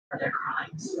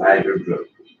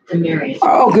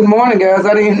Oh, good morning, guys.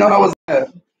 I didn't even know I was there.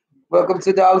 Welcome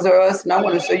to Dogs R Us, and I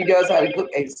want to show you guys how to cook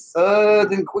a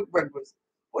southern quick breakfast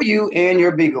for you and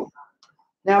your beagle.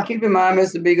 Now, keep in mind,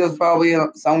 Mr. Beagle's probably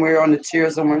somewhere on the chair,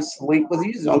 somewhere asleep, because he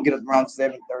usually don't get up around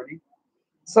 7:30.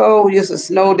 So, just a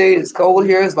snow day. It's cold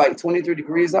here. It's like 23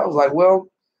 degrees. I was like, well,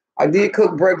 I did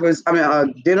cook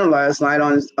dinner last night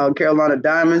on Carolina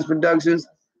Diamonds Productions,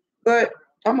 but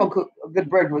I'm gonna cook a good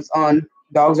breakfast on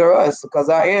Dogs R Us because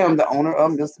I am the owner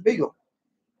of Mr. Beagle.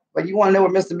 But you want to know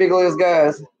where Mr. Beagle is,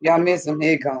 guys? Y'all miss him.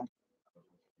 Here he come.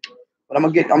 But I'm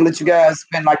gonna let you guys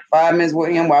spend like 5 minutes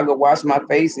with him while I go wash my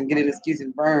face and get in this kitchen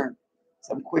and burn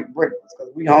some quick breakfast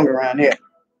because we hungry around here.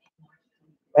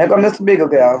 Here come Mr. Beagle,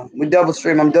 guy. We double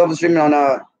stream. I'm double streaming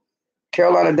on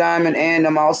Carolina Diamond, and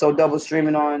I'm also double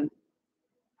streaming on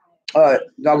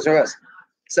Dogs R Us.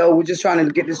 So we're just trying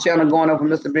to get this channel going over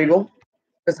Mr. Beagle.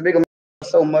 Mr. Beagle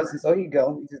so much, and so he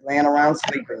go. He's just laying around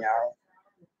sleeping, y'all.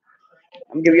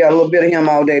 I'm gonna give you a little bit of him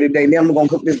all day today. Then we're gonna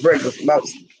cook this breakfast about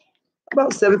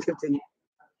 7:15.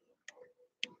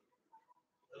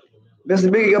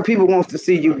 Mr. Big, your people wants to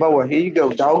see you, boy. Here you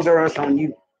go. Dogs R Us on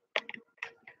you.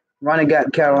 Ronnie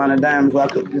got Carolina Diamonds while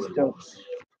I cook this stuff.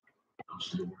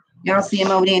 Y'all see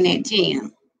him over there in that chair?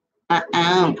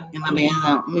 In my bed.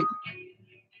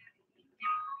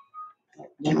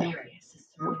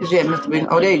 Where's that, Mr. Big?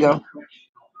 Oh, there you go.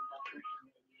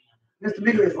 Mr.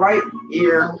 Big is right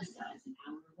here.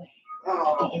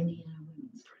 Oh.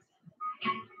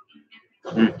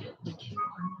 I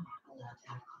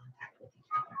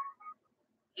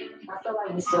feel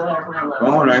like we still have real love.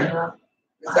 All right.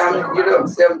 It's time to get up,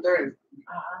 7:30.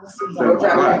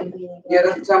 Yeah,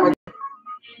 that's the time.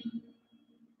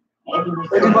 I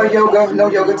did my yoga. No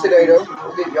yoga today, though.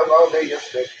 I did yoga all day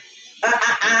yesterday.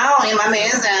 In my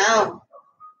man's out.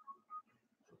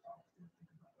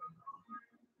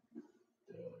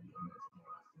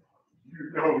 You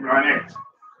know, Ronnie.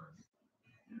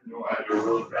 You know I do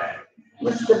real bad.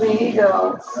 Mr.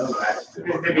 Beagle.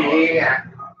 Mr. Beagle.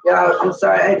 Y'all, I'm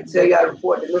sorry, I had to tell y'all to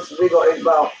report that Mr. Beagle ate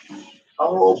about a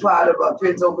whole pot of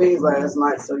pinto beans last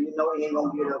night, so you know he ain't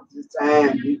gonna get up this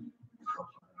time.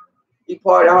 He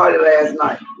partied harder last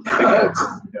night. Got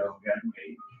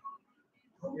paid.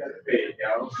 You got paid,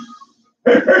 y'all.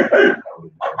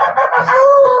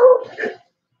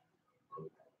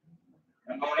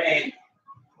 Come on in.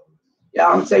 Yeah,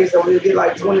 I'm gonna tell you something. When you get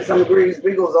like 20-some degrees,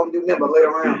 Beagles don't do nothing but lay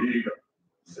around.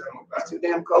 It's too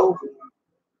damn cold.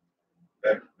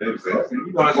 You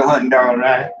know it's a hunting dog,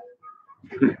 right?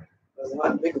 That's a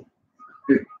hunting Beagle.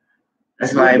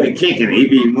 That's why he be kicking. He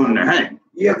be moving to hunt.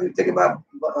 Yeah, if you think about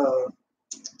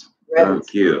Don't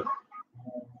kill.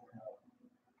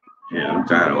 Yeah, I'm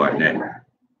trying to watch that.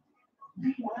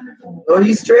 Oh,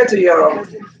 he's stretching, y'all.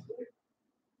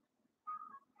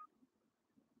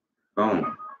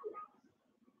 Boom.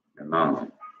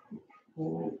 Long.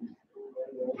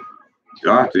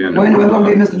 Got to. When we're gonna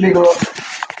get Mr. Beagle up,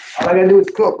 all I gotta do is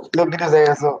cook. Look, get his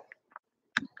ass up.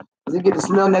 Does he get to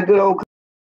smell that good old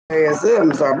ass up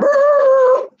and start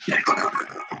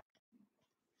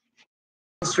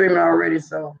streaming already,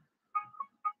 so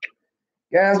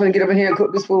guys, gonna get up in here and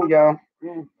cook this food, y'all.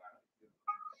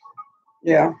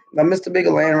 Yeah, now Mr.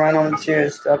 Beagle laying around on the chair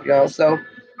and stuff, y'all. So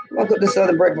I'm gonna cook this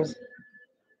southern breakfast.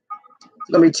 It's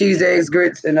gonna be cheese, eggs,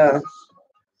 grits, and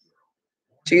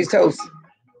cheese toast.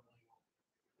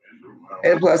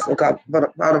 And plus a pot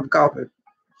of coffee.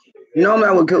 Normally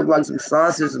I would cook like some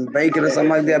sausage and bacon or something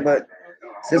like that, but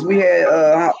since we had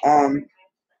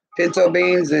pinto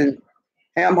beans and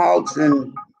ham hocks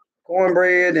and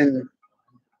cornbread and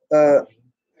that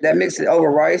mix it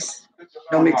over rice,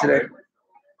 don't mix today.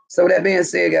 So with that being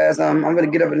said, guys, I'm gonna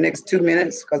get up in the next 2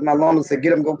 minutes because my alarm said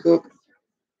get up and go cook.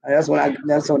 That's when I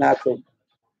cook.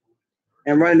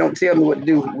 And Ronnie don't tell me what to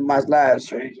do with my live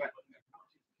stream.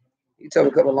 He told me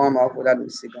to cut the alarm off without me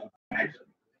sitting on.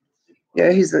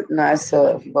 Yeah, he's a nice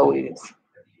boy is.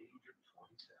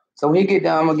 So when he get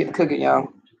down, I'm gonna get to cooking,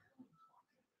 y'all.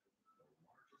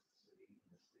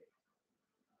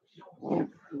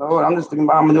 Lord, I'm just thinking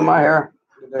about how I'm gonna do my hair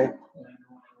today.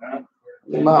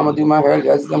 I'm gonna do my hair,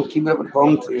 guys. I'm gonna keep it up with the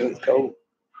ponytail. It's cold.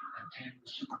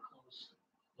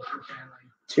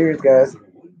 Cheers, guys.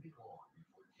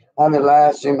 I've been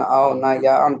live streaming all night,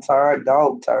 y'all. I'm tired,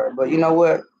 dog tired. But you know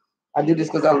what? I do this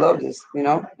because I love this, you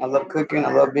know. I love cooking.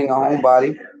 I love being a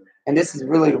homebody. And this is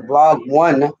really the vlog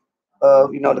one of,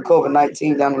 the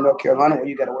COVID-19 down in North Carolina where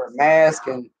you got to wear a mask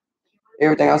and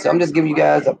everything else. So I'm just giving you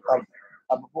guys a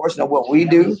proportion of what we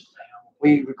do.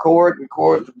 We record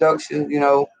production,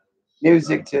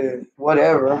 music to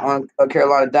whatever on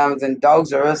Carolina Diamonds, and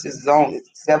Dogs R Us is its own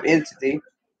self-entity.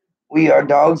 We are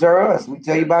Dogs Are Us. We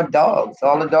tell you about dogs,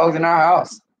 all the dogs in our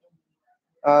house.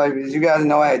 As you guys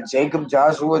know, I had Jacob,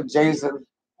 Joshua, Jason.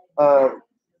 Oh,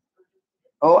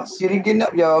 shit, he getting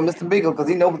up, y'all, Mr. Beagle, because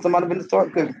he knows somebody been to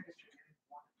start cooking.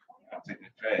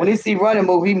 When he see running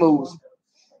move, he moves.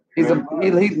 He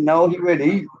ready to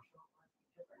eat.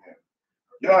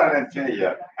 Y'all didn't tell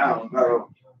you. I don't know.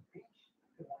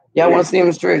 Y'all want to see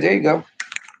him straight? There you go.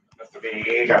 Mr.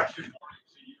 Beagle.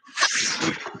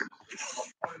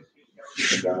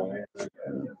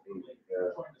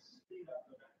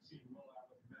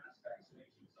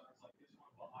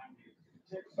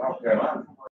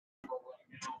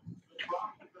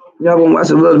 Y'all gonna watch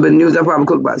a little bit of news. I probably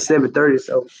cook about 7:30,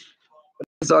 so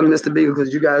it's on Mr. Beagle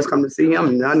because you guys come to see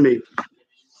him, not me.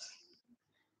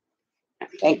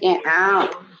 Take it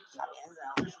out.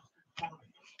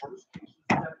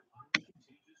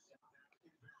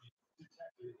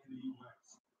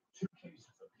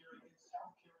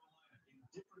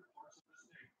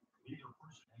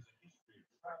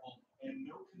 And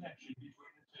no connection between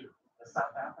the two. The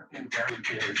South African variant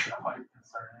is quite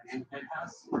concerning. It has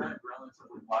spread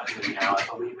relatively widely now. I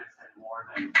believe it's in more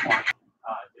than 20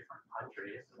 different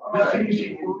countries.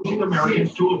 Urging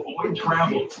Americans to avoid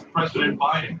travel. President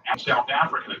Biden adds South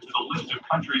Africa to the list of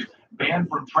countries banned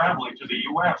from traveling to the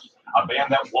U.S., a ban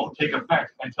that won't take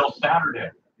effect until Saturday.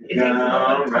 It takes a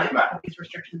little bit of time to put these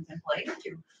restrictions in place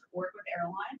to work with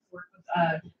airlines, work with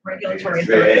regulatory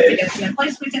authorities to get them in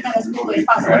place. We did that as quickly as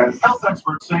possible. Health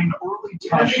experts saying early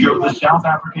tests show the South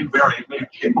African variant may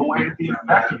chip away at the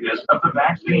effectiveness of the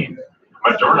vaccine.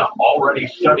 Moderna already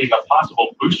studying a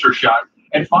possible booster shot,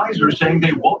 and Pfizer saying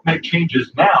they won't make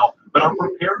changes now, but are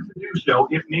prepared to do so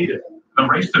if needed. The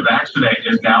race to vaccinate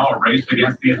is now a race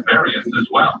against these variants as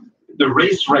well. The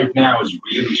race right now is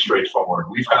really straightforward.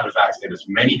 We've got to vaccinate as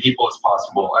many people as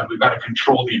possible, and we've got to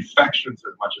control the infections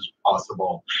as much as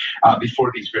possible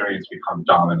before these variants become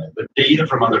dominant. The data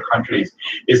from other countries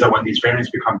is that when these variants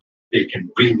become, they can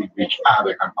really wreak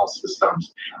havoc on health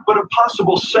systems. But a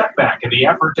possible setback in the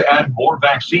effort to add more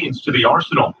vaccines to the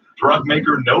arsenal. Drug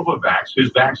maker Novavax,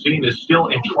 whose vaccine is still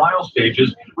in trial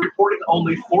stages, reporting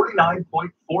only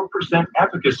 49.4%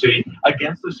 efficacy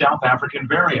against the South African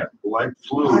variant. Like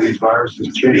flu, these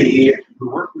viruses change. The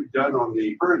work we've done on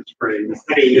the current strain is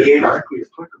directly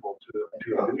applicable to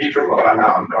a new strain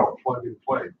called plug and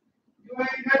play.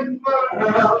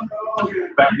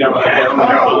 Back down in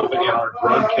our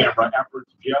drone camera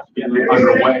efforts just getting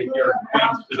underway here in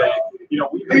Queens today. You know,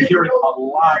 we've been hearing a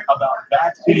lot about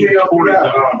vaccine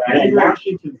tourism. And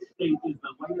Washington State is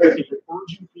the latest state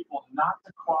urging people not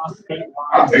to cross state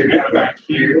lines to get a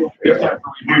vaccine, except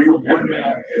for we heard from one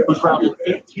man who traveled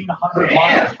 1,800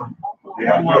 miles from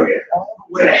Oklahoma all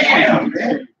the way to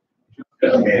Washington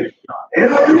State.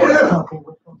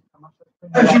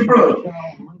 That's your brother.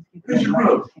 That's your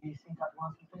brother.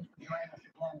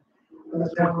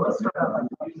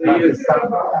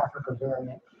 South Africa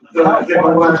variant.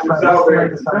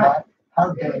 How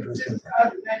dangerous is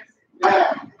that?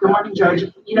 Good morning, George.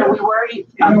 You know, we worry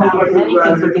about many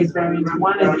things with these variants.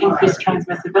 One is increased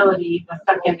transmissibility. The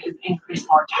second is increased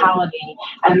mortality.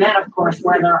 And then, of course,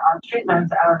 where there are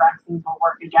treatments, our vaccines will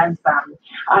work against them.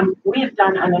 We have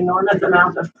done an enormous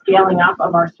amount of scaling up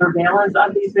of our surveillance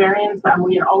of these variants.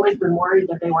 We had always been worried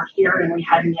that they were here and we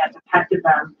hadn't yet detected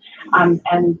them. And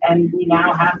we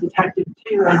now have detected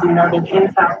two, as you noted,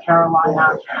 in South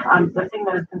Carolina. The thing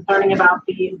that is concerning about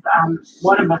these,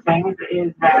 one of the things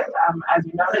is that as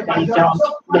you noted,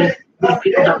 these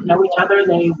people don't know each other.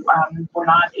 They were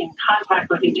not in contact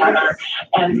with each other,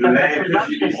 and so the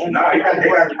presumption is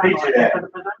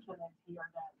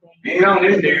You know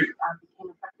this dude.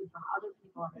 became affected from other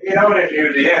people. You know this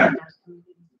dude, yeah.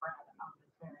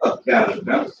 Up, down,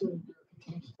 down.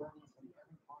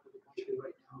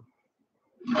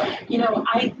 You know,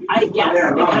 I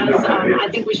guess because I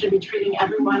think we should be treating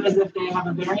everyone as if they have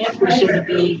a variant. We should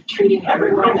be treating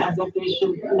everyone as if they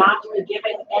should not be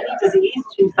giving any disease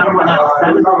to someone else.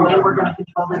 That is the way we're going to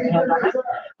control this pandemic.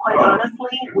 Quite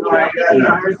honestly, we know that these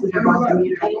viruses are going to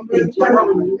mutate. They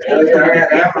generally mutate to the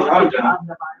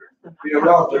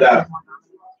of the virus.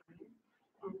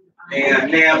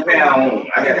 And damn pound.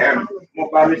 I got to have more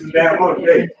about some damn more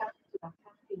today.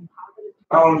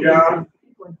 John.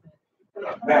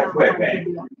 That's quick,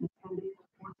 man.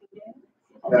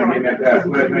 Gotta get that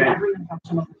quick, man.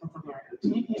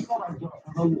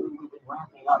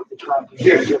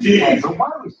 But why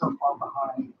are we so far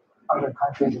behind other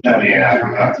countries? There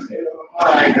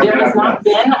has not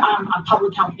been a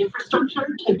public health infrastructure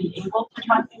to be able to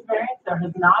track these variants. There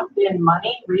has not been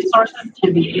money, resources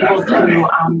to be able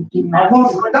to do mass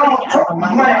sequencing at the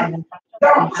level of infection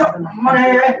Donald Trump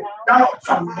money. Donald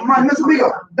Trump money. Mr.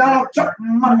 Beagle. Donald Trump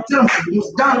money.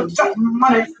 Donald Trump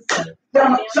money.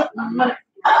 Donald Trump money.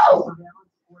 Oh.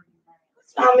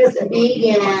 Oh, Mr.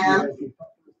 Beagle.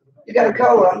 You got a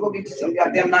cold. I'm going to get you some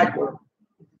goddamn NyQuil.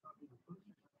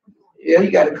 Yeah, he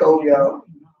got a cold, y'all.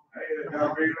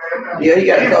 Yeah, he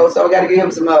got a cold, so I got to give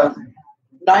him some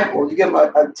NyQuil. You give him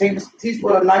a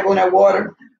teaspoon of NyQuil in that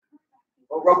water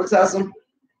or Robitussin.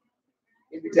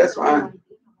 He'll be just fine.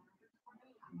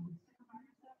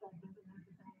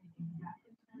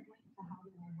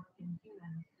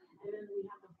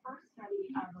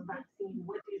 Of a vaccine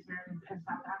with these variants in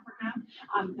South Africa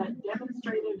that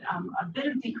demonstrated a bit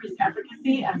of decreased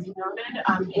efficacy, as you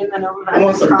noted, in the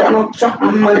Novavax trial. Donald Trump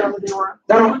money.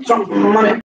 Donald Trump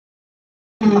money.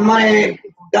 Money.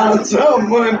 Donald Trump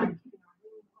money.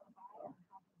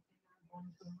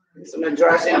 Some of the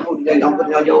dry shampoo they don't put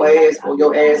it on your ass or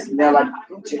your ass and they're like,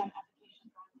 Gucci.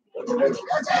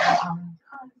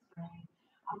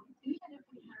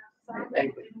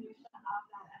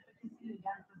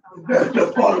 That's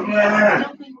the fun,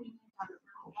 man.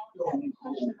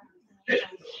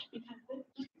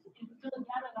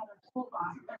 To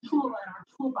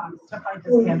fight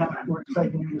this pandemic. We're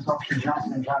expecting to use Dr.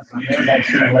 Johnson & Johnson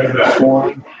vaccine later this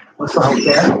morning. What's the hope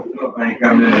there? I ain't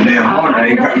coming in the damn morning. I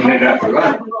ain't coming in after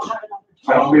lunch.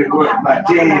 I'm really working about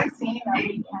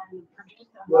 10.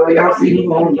 Well, y'all see who's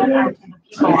on there.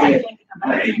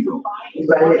 There you go.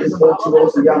 Anybody hit this book too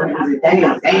old, so y'all say,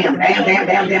 damn. Let's say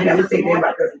damn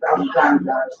about 30,000 times,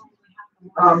 guys.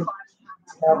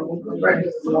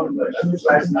 Breakfast this morning, but this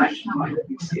last night.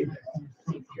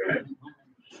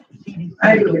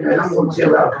 I ain't doing that. I'm gonna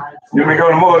chill out. You may go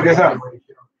to the mall, get something.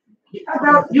 How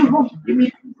about you go give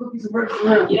me cookies and breakfast?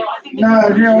 No,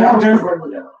 you don't want to.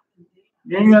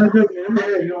 You ain't got to cook it.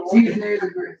 Cheese and eggs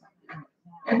and grits.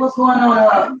 Hey, what's going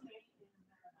on?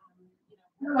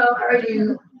 Hello, how are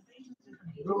you?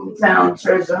 Town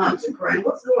Treasure Hunt and Crane.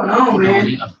 What's going on, man?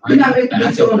 You're not making me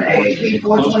on the AAP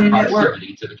 420 network.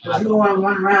 You don't want to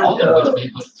run around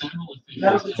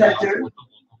metal detector.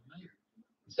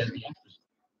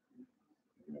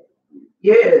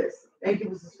 Yes. Thank you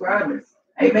for subscribing.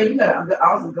 Hey, man, you got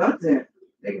awesome content.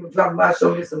 Thank you for dropping by,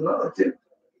 showing me some love, too.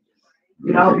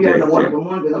 You know, I hope you're having a wonderful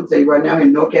morning, because I'm telling you right now,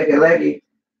 in North Carolina,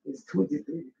 it's 23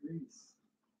 degrees.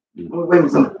 Wait a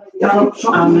minute.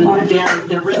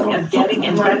 Their risk of getting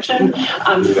infection in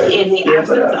the absence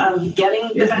of getting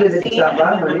the vaccine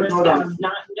and the risk of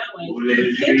not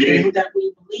knowing, thinking that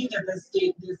we believe that this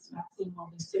vaccine will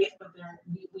be safe, but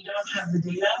we don't have the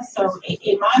data. So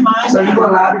in my mind, so you go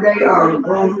live today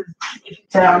on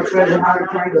Town Treasure Hunt and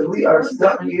Crane, because we are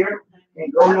stuck here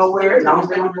and go nowhere, and I'm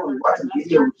going to watch a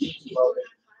video.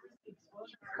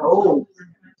 Cold.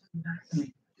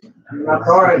 My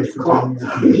car is cold.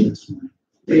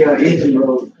 The engine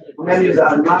road. That is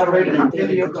moderated and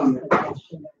video coming.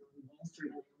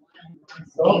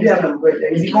 So hope you have a great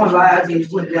day. If you're going live, you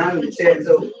put it down in the chat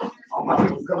so all my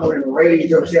people come over and raise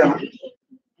your channel.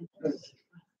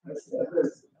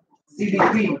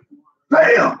 CDP.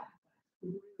 Bam!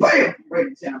 Bam! Break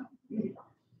the channel.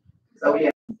 So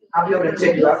yeah, I'll be able to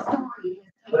check you out.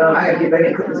 But I gotta get back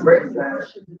and cook this breakfast.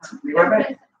 Be right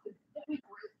back.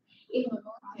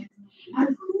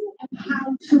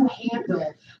 How to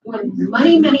handle when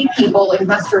many people,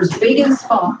 investors big and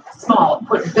small,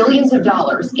 put billions of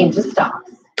dollars into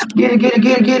stocks. Get it.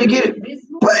 This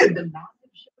morning, the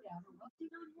massive showdown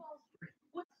erupting on Wall Street.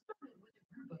 What started with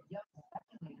a group of young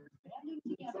speculators banding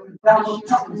together to share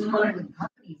concerns with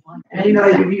companies like. And you know,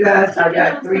 if you guys, I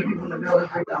got 3 people in the building,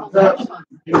 3 thumbs up.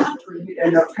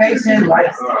 And notification,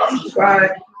 like,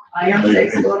 subscribe. I am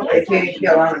Stacyroberson, aka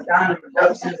Carolina Diamond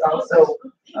Productions, also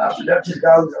Productions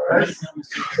Dogs Are Us.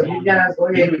 So you guys go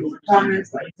ahead and leave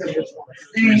comments, like tell me what you want to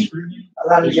see. A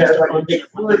lot of you guys like a big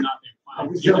foot.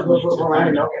 We still go around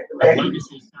and look at the leg.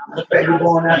 The fact we're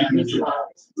going out to do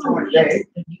some today.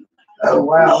 Oh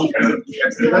wow.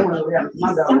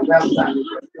 My dog Valentine's.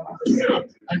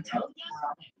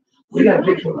 We got a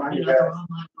big foot around here, guys.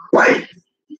 Wait.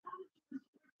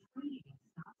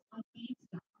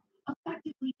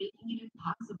 Effectively making it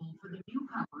impossible for the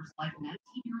newcomers like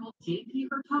 19-year-old JP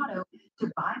Hurtado to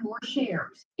buy more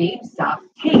shares. GameStop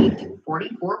tanked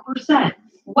 44%.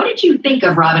 What did you think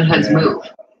of Robinhood's move?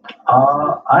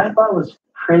 I thought it was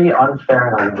pretty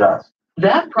unfair and unjust.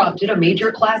 That prompted a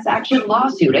major class action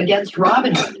lawsuit against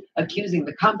Robinhood, accusing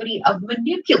the company of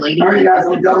manipulating. All right, guys,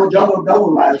 on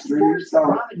double live stream.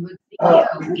 So,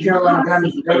 Carolina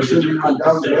Diamond Productions and our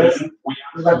Dogs Are Us.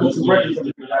 We're going to put some records on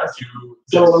you guys.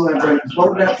 So, I'm going to bring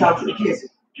both laptops to the kids.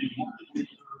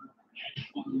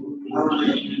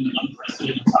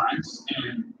 unprecedented times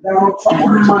in order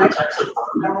to protect the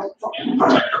firm and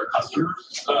protect our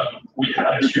customers, we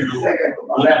had to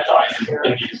let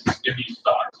in these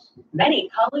stocks. Many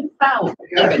call it foul.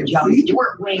 Even Jon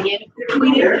Stewart weighing in,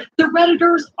 tweeted, "The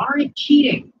Redditors aren't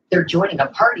cheating. They're joining a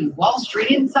party Wall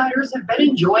Street insiders have been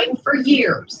enjoying for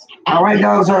years." All right,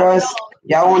 dogs are us.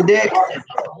 Y'all on deck?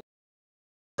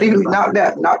 See, knock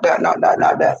that.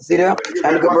 See that?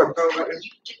 Time to go break.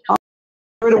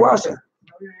 Ready to wash it.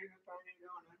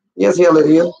 Yes, hell it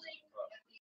is.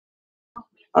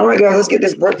 All right, guys, let's get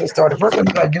this breakfast started. First thing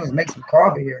we gotta do is make some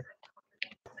coffee here.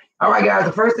 All right, guys,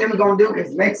 the first thing we're gonna do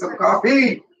is make some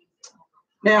coffee.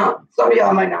 Now, some of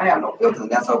y'all might not have no filters.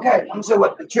 That's okay. I'm gonna show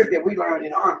what the trick that we learned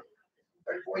in Army.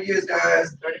 34 years,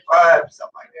 guys, 35,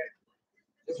 something like that.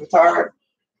 Just retired.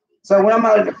 So when I'm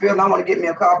out in the field, I want to get me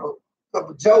a cup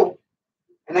of Joe,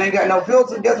 and I ain't got no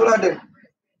filter. Guess what I do?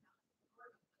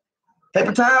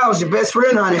 Paper towels, your best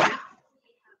friend, honey.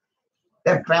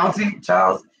 That bouncy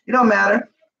towels, it don't matter.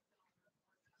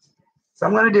 So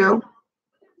I'm gonna do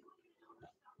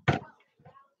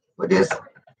with this.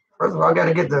 First of all, I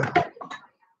gotta get the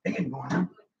thing going. Huh?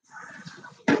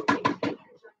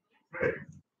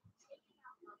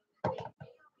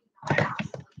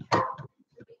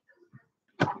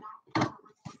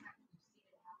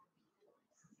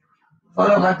 Fold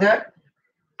it up like that.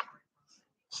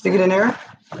 Stick it in there.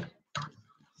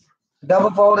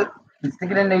 Double fold it and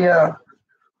stick it in the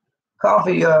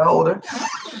coffee holder.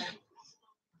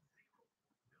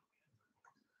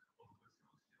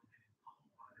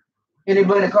 Any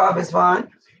blended coffee is fine.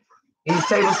 Each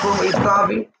tablespoon, each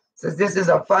coffee. Since this is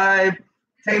a 5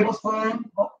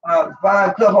 tablespoon, 5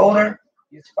 cup holder,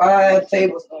 it's 5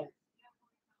 tablespoons.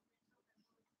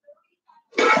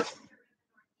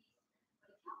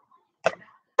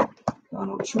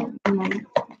 Donald Trump.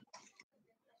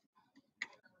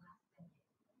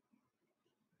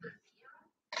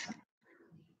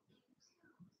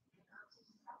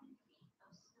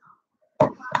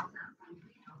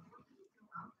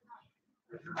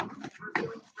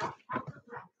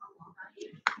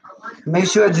 Make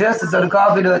sure it adjusts it so the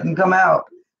coffee doesn't come out.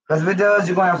 Because if it does,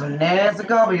 you're going to have some nasty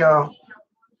coffee, y'all.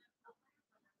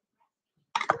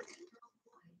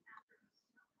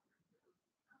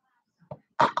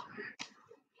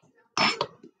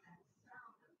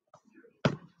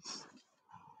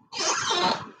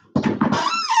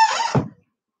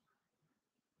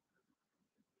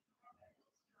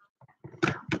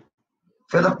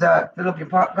 Fill up your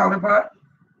coffee pot.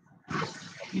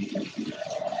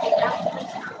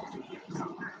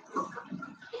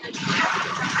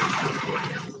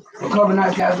 Cover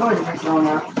nice guys, go ahead and mix it on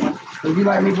now. If you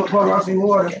like me put Clorox in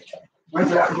water,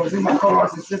 rinse it out because my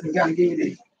Clorox system gotta give you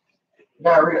the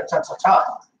diarrhea. Cha.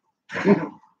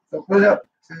 So put it up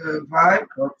to 5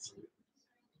 cups.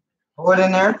 Pour it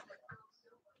in there.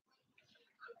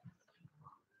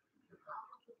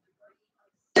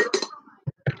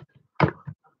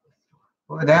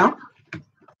 Pull it down.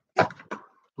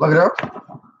 Plug it up.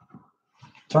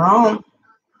 Turn on.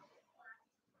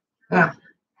 Now.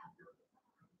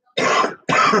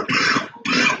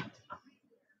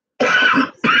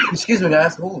 Excuse me,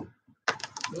 guys. Ooh.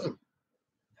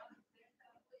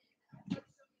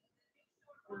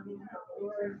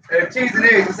 Cheese and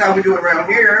eggs, that's how we do it around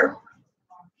here.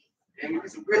 And give me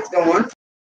some grits going.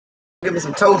 Give me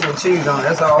some toast with cheese on it,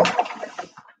 that's all.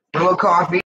 A little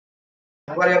coffee,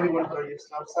 whatever you want to put on your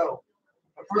stuff. So,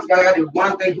 the first thing I gotta do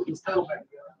one thing, put the stove back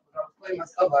there. I was playing my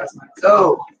stove last night.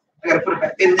 So, I gotta put it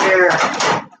back in there.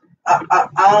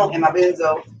 In my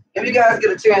benzo. If you guys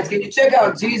get a chance, can you check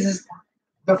out Jesus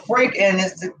the Freak? And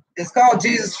it's called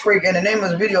Jesus Freak, and the name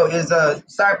of the video is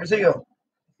Cypress Hill.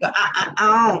 In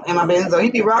my benzo.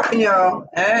 He be rocking, y'all.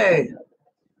 Hey,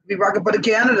 he be rocking for the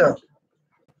Canada.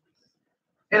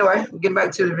 Anyway, we'll get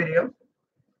back to the video.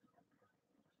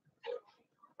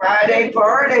 Friday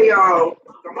party, y'all.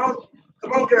 Come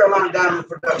on, Carolina Diamond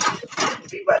Production.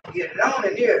 We about to get it on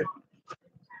in here.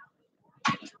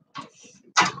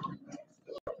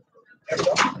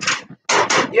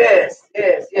 Yes.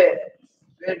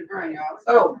 Ready to burn, y'all.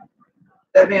 So,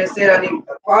 that being said, I need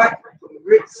a pot with the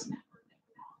grits.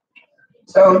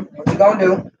 So, what we're going to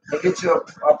do, we'll get you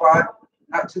a pot,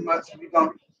 not too much. We're going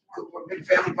to cook for a big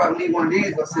family, probably need one of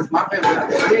these, but since my family not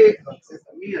that big, since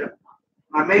me and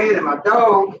my man and my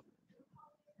dog,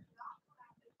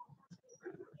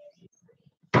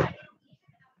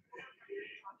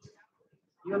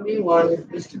 you'll need one,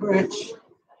 Mr. Grinch.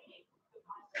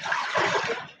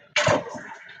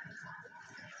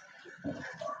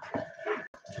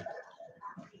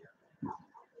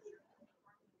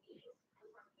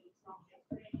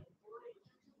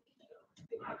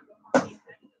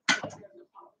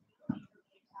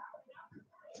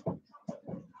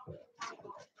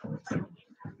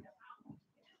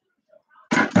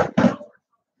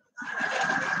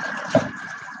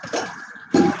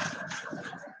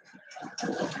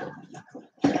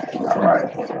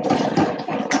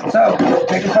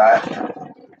 cooking pot.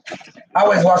 I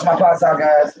always wash my pots out,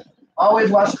 guys. Always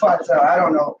wash the pots out. I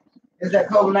don't know. It's that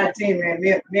COVID-19, man.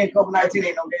 Me and COVID-19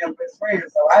 ain't no damn best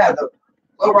friends, so I have to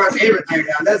Clorox everything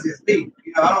down. That's just me.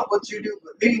 You know, I don't know what you do,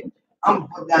 but me, I'm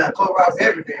putting down Clorox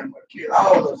everything. I'm gonna kill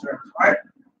all those germs, right?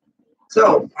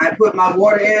 So I put my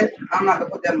water in. I'm not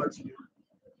gonna put that much in.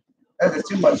 That's just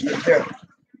too much right there.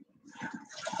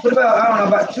 Put about, I don't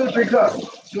know, about 2 or 3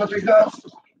 cups. 2 or 3 cups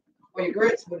for your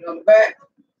grits. Put it on the back.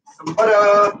 Some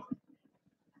butter.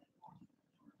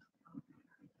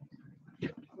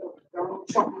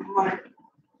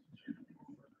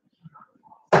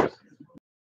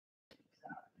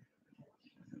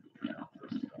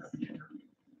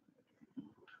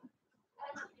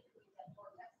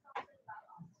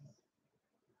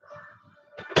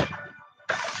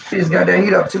 She just got that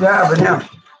heat up too high for now.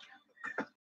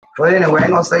 But anyway, I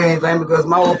ain't gonna say anything because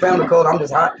my whole family cold. I'm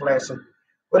just hot flashing.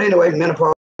 But anyway,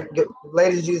 menopause,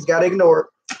 ladies, you just gotta ignore it.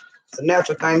 It's a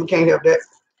natural thing. We can't help that.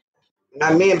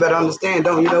 Now men better understand,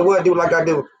 don't you know what? Do like I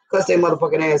do. Cuss their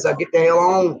motherfucking ass up. Get the hell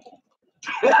on.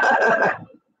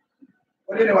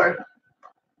 But anyway,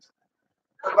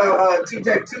 about 2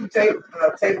 tablespoons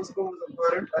of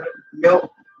butter,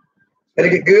 milk. Gotta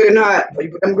get good and hot. You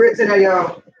put them grits in there,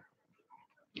 y'all.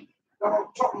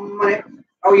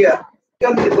 Oh yeah,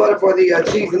 got me the butter for the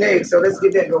cheese and eggs. So let's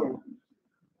get that going.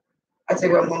 I tell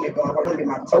you what I'm gonna get going. I'm gonna get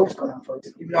my toast going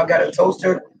first. Even though I got a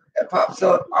toaster that pops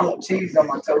up, I want cheese on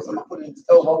my toast. I'm gonna put it in the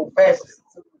stove old fashioned,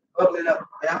 bubbling up.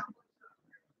 Yeah.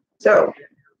 So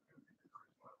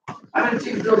I got a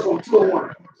cheese toast on 2 or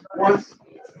 1. Once.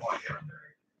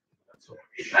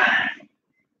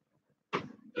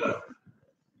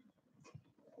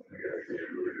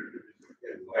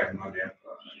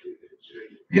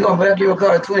 You're gonna back your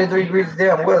car at 23 degrees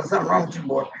damn well. Something wrong with you,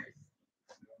 boy.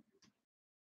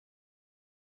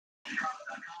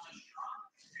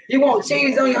 You want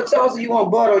cheese on your toast or you want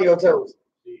butter on your toast?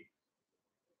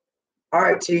 All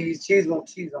right, cheese. Cheese want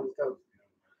cheese on the toast.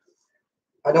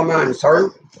 I don't mind,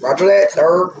 sir. Roger that,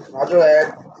 sir. Roger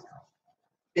that.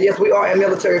 And yes, we are a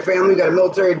military family. We got a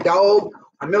military dog,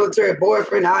 a military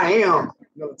boyfriend. I am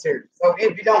military. So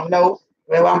if you don't know,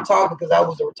 well, I'm talking because I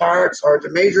was a retired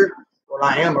sergeant major. Well,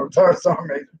 I am a retired sergeant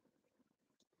major.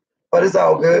 But it's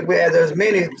all good. There's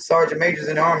many sergeant majors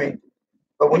in the Army.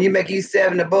 But when you make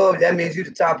E7 above, that means you're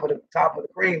the top of the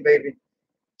cream, baby.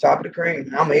 Top of the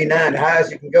cream. I'm 89, the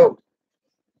highest you can go.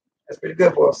 That's pretty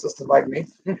good for a sister like me.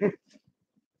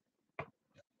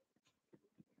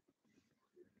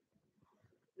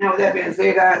 Now, with that being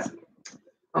said, guys,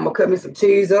 I'm going to cut me some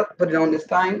cheese up, put it on this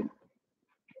thing.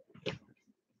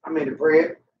 I made the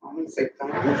bread. I'm going to say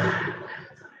thing.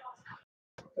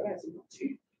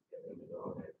 Cheese.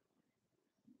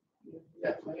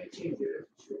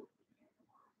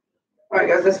 All right,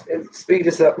 guys, let's speed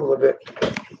this up a little bit.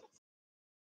 I'm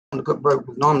going to cook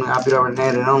breakfast. Normally, I'd be already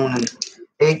had it on and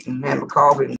ate and had my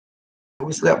coffee. And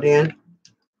we slept in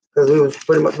because we was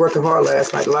pretty much working hard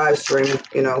last night, live streaming,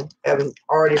 you know, having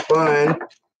already fun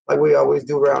like we always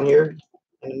do around here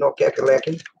in the North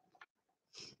Kakalaki.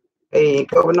 Hey,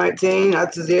 COVID-19, I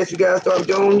suggest you guys start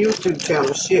doing YouTube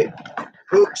channel. Shit.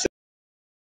 Oops.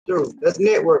 Let's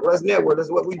network. Let's network. That's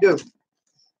what we do.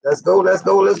 Let's go. Let's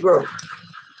go. Let's grow.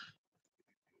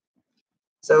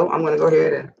 So I'm going to go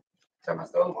ahead and turn my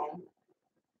stove on.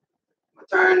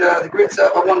 I'm going to turn the grits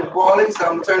up. I want it boiling, so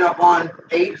I'm going to turn it up on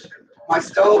 8. My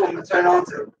stove, I'm going to turn it on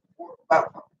to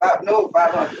about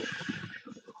 500.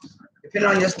 Depending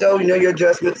on your stove, you know your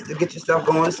adjustments to get yourself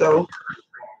going. So,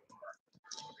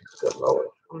 good Lord,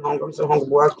 I'm hungry. I'm so hungry,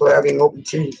 boy. I was glad I didn't open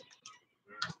cheese.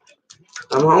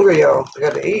 I'm hungry, y'all. I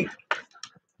got to eat.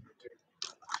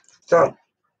 So,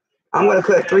 I'm going to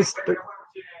cut 3.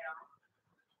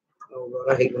 Oh, Lord,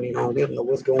 I hate when you're hungry. I don't know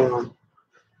what's going on.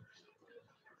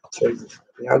 Jesus.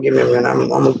 Y'all give me a minute. I'm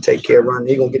going to take care of Ron.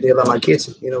 He's going to get the hell out of my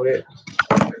kitchen. You know that.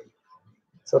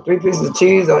 So 3 pieces of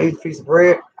cheese on each piece of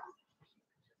bread.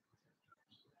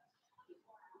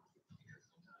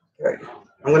 Okay.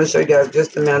 I'm going to show you guys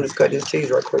just a minute. I'm just cut this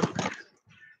cheese right quick.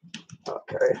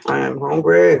 Okay. I am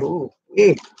hungry. Ooh.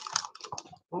 Eat.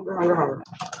 Hungry.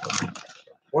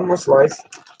 One more slice.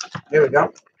 There we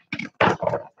go.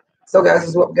 So, guys, this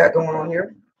is what we got going on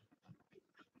here.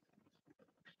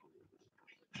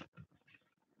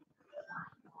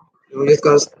 We're just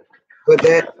going to put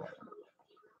that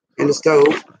in the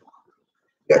stove.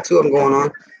 Got 2 of them going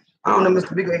on. I don't know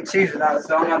Mr. Big ate cheese or not,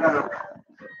 so I'm not going to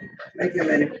make him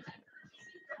any.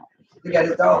 He got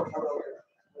his dog for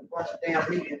a bunch of damn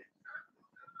meat in it.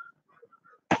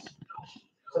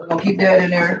 So I'm going to keep that in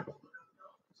there.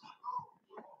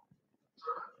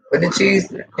 Put the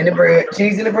cheese in the bread.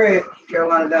 Cheese in the bread.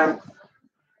 Carolina down.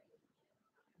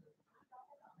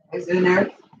 It's in there.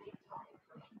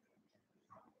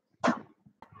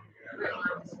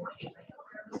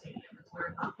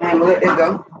 And let it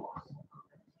go.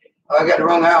 Oh, I got the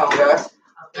wrong eye on, guys.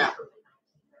 Yeah.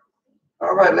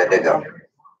 All right, let that go.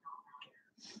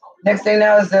 Next thing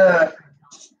now is the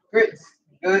grits.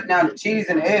 Good. Now the cheese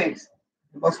and the eggs.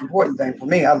 The most important thing for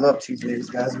me. I love cheese and eggs,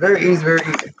 guys. Very easy, very easy.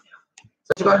 So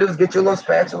what you're gonna do is get your little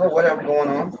spatula, whatever going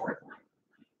on.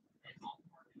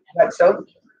 Like so.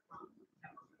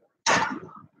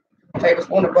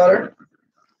 Tablespoon of butter.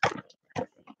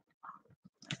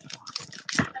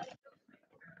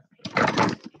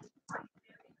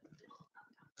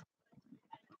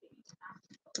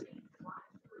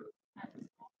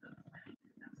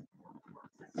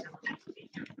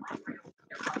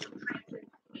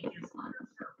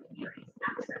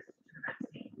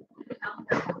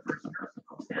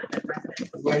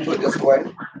 I'm going to put this away.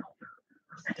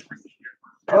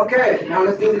 Okay, now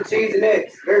let's do the cheese and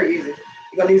eggs. Very easy.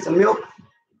 You're going to need some milk,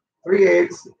 3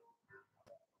 eggs,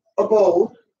 a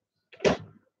bowl.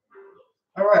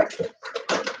 All right.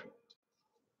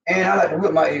 And I like to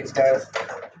whip my eggs, guys.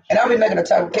 And I'll be making a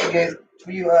chocolate cake, guys,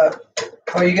 for you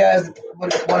guys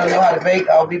want to know how to bake.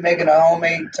 I'll be making a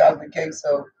homemade chocolate cake,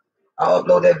 so I'll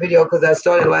upload that video because I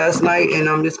started last night, and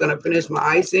I'm just going to finish my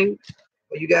icing.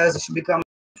 But you guys should be coming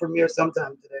premiere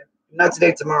sometime today. Not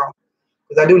today, tomorrow,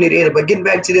 because I do need to edit. But getting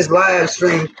back to this live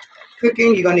stream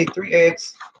cooking, you're going to need 3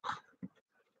 eggs,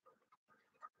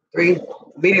 3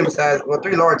 medium size, well,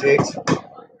 3 large eggs.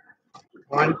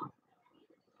 1,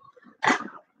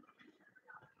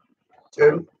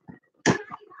 2,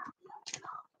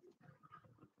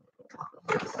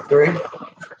 3.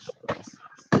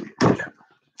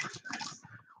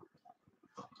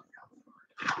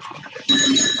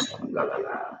 La, la,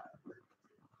 la.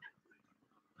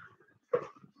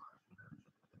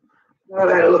 I'll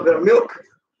add a little bit of milk.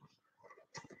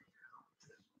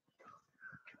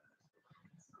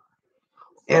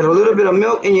 Add a little bit of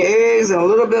milk in your eggs and a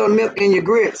little bit of milk in your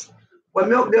grits. What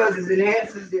milk does is it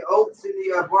enhances the oats and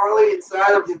the barley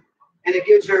inside of the, and it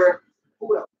gives your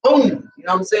food a boom. You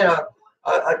know what I'm saying?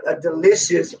 A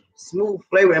delicious, smooth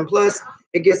flavor, and plus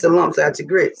it gets the lumps out your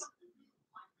grits.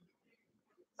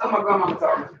 That's my grandma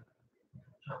taught me.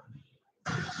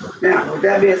 Now, with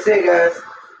that being said, guys,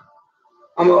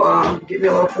 I'm gonna get me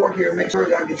a little fork here and make sure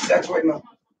that I can saturate my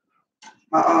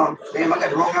damn, I got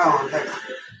the wrong eye on.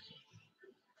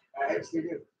 I actually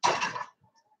do. So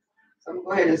I'm gonna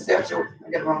go ahead and saturate. I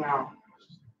got the wrong eye on.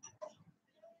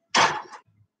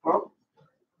 Well,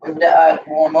 let that eye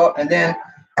warm up, and then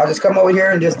I'll just come over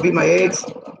here and just beat my eggs.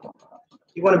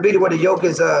 You want to beat it where the yolk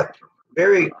is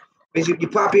very. You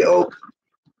pop your oat,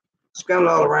 scramble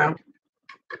all around.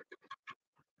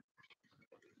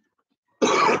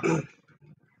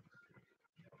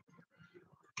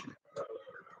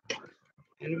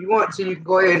 And if you want to, you can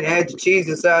go ahead and add your cheese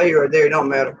inside here or there. It don't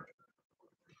matter.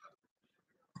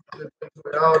 Just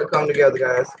for it all to come together,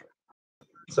 guys.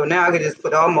 So now I can just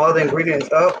put all my other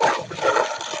ingredients up.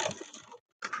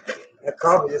 That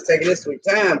coffee is taking its sweet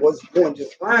time. What's going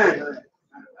just fine.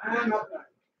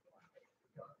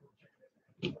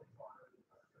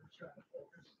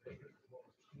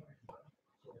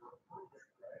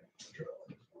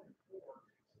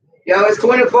 Y'all, it's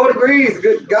 24 degrees.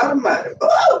 Good God Almighty.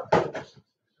 Oh.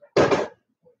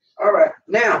 All right,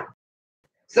 now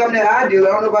something that I do.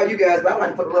 I don't know about you guys, but I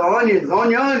like to put a little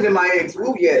onions in my eggs.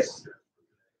 Ooh, yes.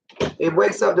 It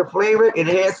wakes up the flavor. It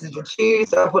enhances your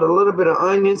cheese. So I put a little bit of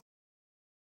onions.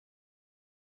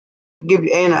 Give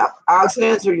you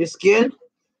antioxidants for your skin.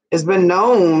 It's been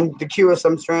known to cure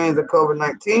some strands of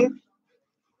COVID-19,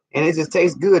 and it just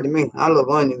tastes good to me. I love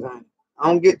onions. I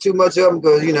don't get too much of them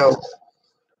because, you know,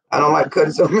 I don't like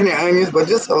cutting so many onions, but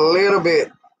just a little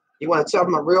bit. You want to chop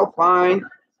them real fine.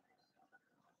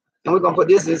 And we're going to put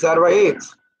this inside of our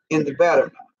eggs in the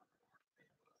batter.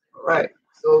 All right.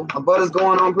 So my butter's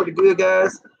going on pretty good,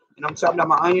 guys. And I'm chopping up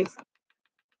my onions.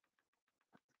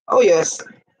 Oh, yes.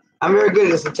 I'm very good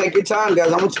at this. So take your time,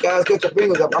 guys. I want you guys to cut your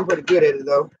fingers up. I'm pretty good at it,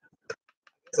 though.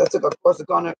 So I took a course of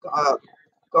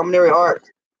culinary art.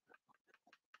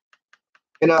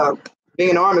 And being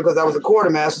in the Army, because I was a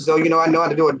quartermaster, so, you know, I know how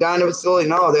to do a dining facility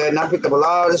and all that. And I picked up a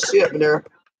lot of shit in there.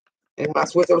 And when I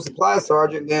switched over to supply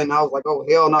sergeant, then I was like, oh,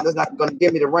 hell no, that's not going to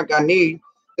give me the rank I need.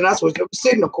 Then I switched over to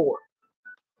signal corps.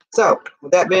 So,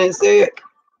 with that being said,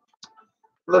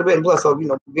 a little bit, and plus, so, you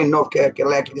know, being North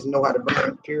Carolina, you just know how to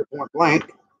burn, period, point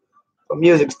blank. From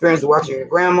years of experience watching your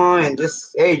grandma, and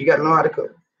just, hey, you got to know how to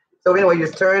cook. So, anyway, you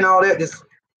just turn all that just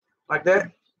like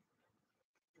that.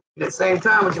 At the same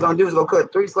time, what you're going to do is go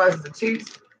cut 3 slices of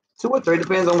cheese, 2 or 3,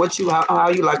 depends on what how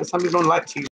you like it. Some people don't like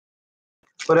cheese,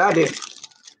 but I did.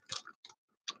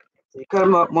 So you cut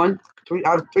them up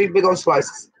three big old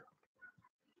slices.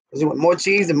 Because you want more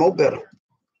cheese and more butter.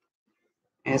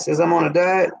 And since I'm on a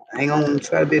diet, I ain't gonna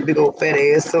try to be a big old fat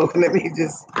ass. So let me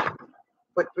just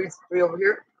put three over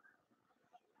here.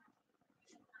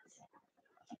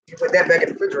 Put that back in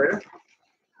the refrigerator.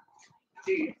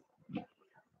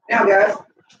 Now, guys,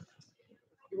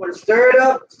 you want to stir it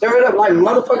up like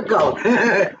motherfucking coffee.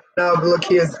 Now, the little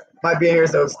kids might be in here,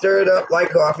 so stir it up like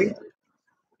coffee.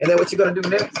 And then what you're gonna do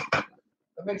next?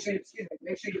 Make sure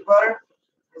your butter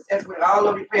is saturated all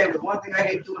over your pan. Because one thing I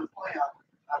hate doing is putting a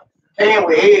pan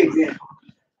with eggs in.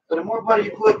 So the more butter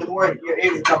you put, the more your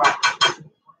eggs come out.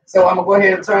 So I'm gonna go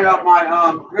ahead and turn up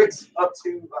my grits up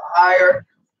to a higher,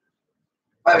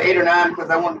 about 8 or 9, because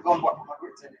I want to go and put my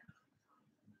grits in there.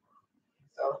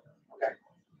 So okay.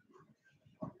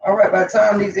 All right. By the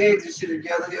time these eggs and shit are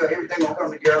together, everything will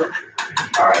come together.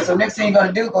 All right. So next thing you're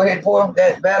gonna do, go ahead and pour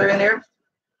that batter in there,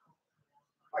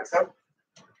 like so.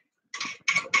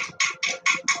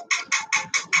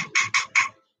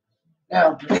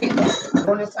 Now, during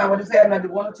this time, what is happening? I do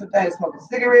one or two things: smoke a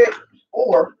cigarette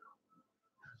or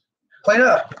clean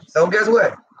up. So guess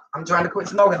what? I'm trying to quit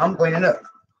smoking. I'm cleaning up.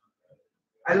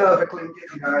 I love a clean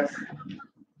kitchen, guys.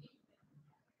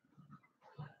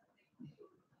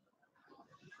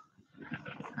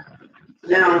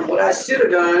 Now, what I should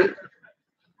have done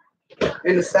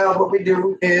in the South, what we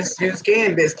do is use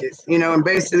canned biscuits. And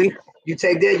basically you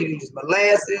take that, you can use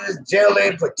molasses,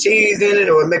 jelly, put cheese in it,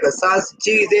 or make a sausage,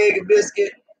 cheese, egg, and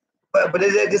biscuit. But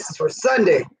this is for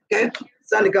Sunday, okay?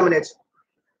 Sunday coming at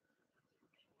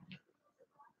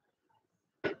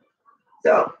you.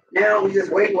 So now we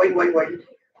just wait.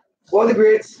 Boil the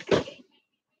grits,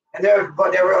 and they're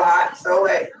real hot. So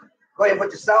hey, go ahead and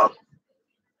put your salt.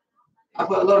 I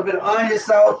put a little bit of onion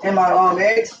salt in my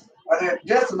eggs,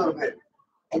 just a little bit.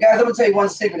 And guys, let me tell you one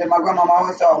secret that my grandmama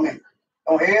always taught me: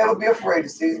 don't ever be afraid to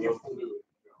season your food.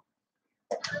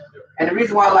 And the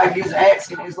reason why I like using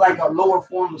accent is like a lower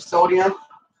form of sodium.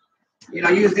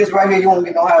 Use this right here. You won't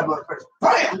get no high blood pressure.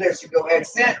 Bam! There you go.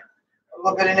 Accent. A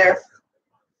little bit in there.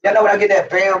 Y'all know where I get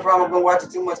that bam from? I've been watching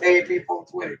too much AP for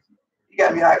Twitter. You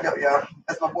got me hyped up, y'all.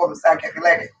 That's my boy, Messiah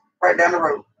Kakalaki, right down the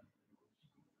road.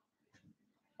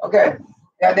 Okay.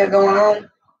 Got that going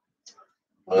on.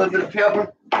 A little bit of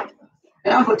pepper. And I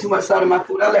don't put too much salt in my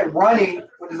food. I let Ronnie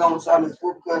put his own salt in his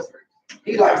food because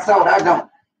he likes salt. I don't.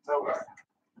 So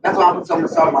that's why I put so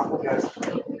much salt in my food, guys.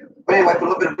 But anyway, put a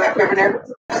little bit of black pepper in there.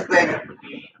 That's baby.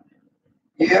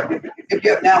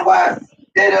 Yep. Now, why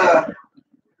that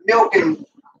milk and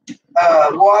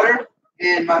water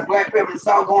and my black pepper and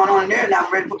salt going on in there, now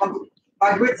I'm ready to put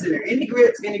my grits in there. Any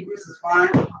grits is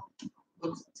fine.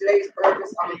 For today's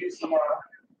purpose, I'm going to use some,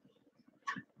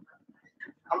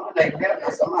 I'm going to make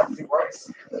that, so I'm going to have to do rice.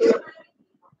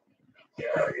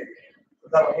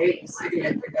 Because I would hate sitting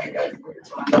and thinking I got to do it,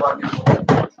 so I know I can do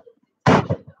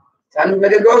it. Time to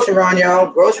make a grocery run,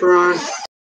 y'all. Grocery run.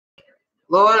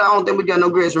 Lord, I don't think we got no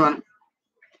grits running.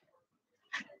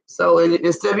 So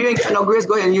instead of you ain't got no grits,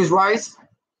 go ahead and use rice.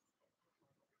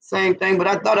 Same thing, but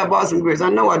I thought I bought some grits. I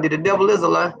know I did. The devil is a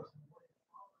lie.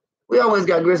 We always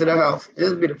got grits at the house. This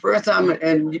will be the first time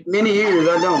in many years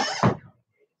I don't.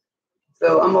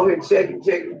 So I'm over here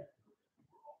checking.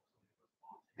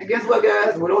 And guess what,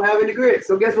 guys? We don't have any grits.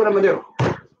 So guess what I'm going to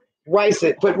do? Rice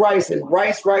it. Put rice in.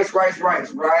 Rice.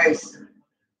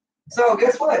 So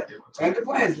guess what? Change the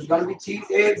plans. It's going to be cheese,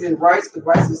 eggs, and rice. Because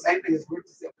rice is the same thing as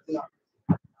grits.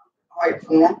 White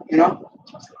form,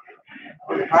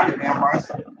 Find the damn rice.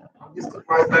 Just cook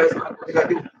rice last. What you got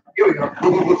to do? Here we go.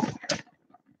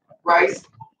 Rice.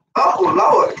 Oh,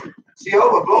 Lord. She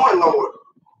overblowing, Lord.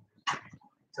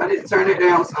 So I need to turn it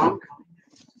down some.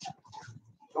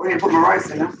 Go ahead and put my rice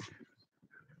in there.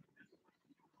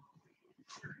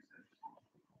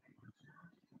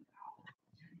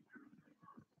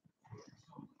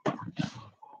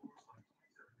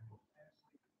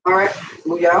 All right,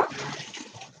 move out.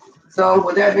 So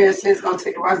with that being said, it's gonna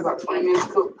take the rice about 20 minutes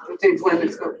to cook. It'll take 20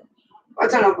 minutes to cook. I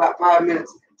turn up about 5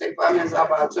 minutes. Take 5 minutes out,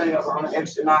 but I'll turn it up on an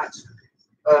extra notch.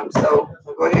 So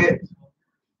go ahead.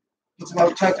 Get some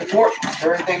other chunk of pork.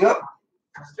 Stir everything up.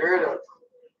 Stir it up.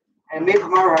 And maybe for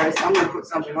my rice, I'm gonna put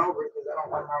something over it because I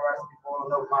don't want my rice to be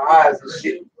boiling over my eyes and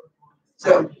shit.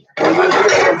 So my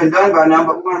grits have been done by now,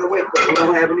 but we're gonna wait because we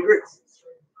don't have any grits.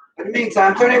 In the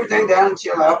meantime, turn everything down and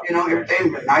chill out.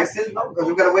 Everything nice and low because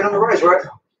we gotta wait on the rice, right?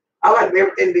 I like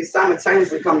everything to be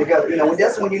simultaneously come together.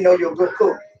 That's when you know you're a good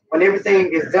cook. When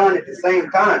everything is done at the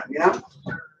same time,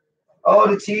 Oh,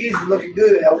 the cheese is looking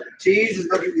good. Cheese is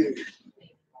looking good.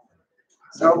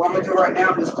 So what I'm gonna do right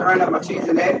now is stirring up my cheese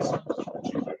and eggs.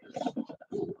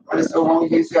 But it's so long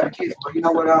you see how the kids, but you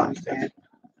know what? I understand.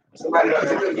 Somebody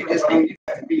doesn't cook, you just think you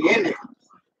have to be in it.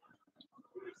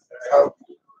 So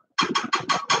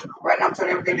right now I'm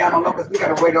turning everything down on low because we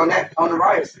gotta wait on that on the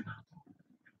rice.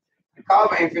 The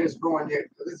cob ain't finished growing yet,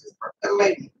 because this is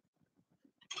late.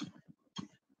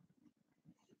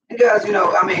 And guys, you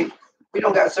know, I mean, we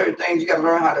don't got certain things you gotta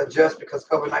learn how to adjust because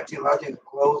COVID-19, a lot of things are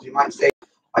closed. You might say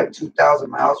like 2,000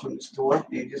 miles from the store.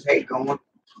 You just hate going.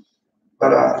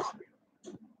 But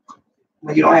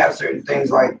when you don't have certain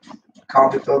things like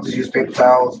coffee filters, use paper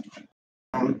towels.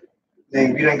 Then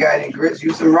if you don't got any grits,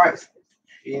 use some rice.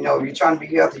 You know, if you're trying to be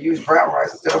healthy, use brown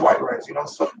rice instead of white rice. You know,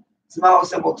 so small,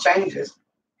 simple changes,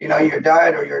 you know, your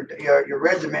diet or your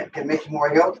regimen can make you more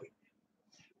healthy.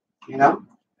 You know,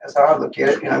 that's how I look at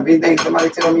it. You know, if you think somebody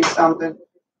tell me something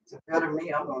to better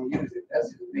me, I'm going to use it. That's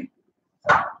just me.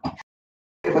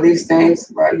 For these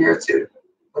things right here too,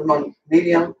 put them on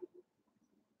medium.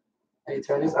 And you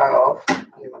turn this eye off. I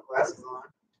need my glasses on.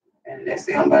 And the next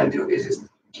thing I'm going to do is just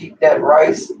keep that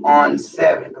rice on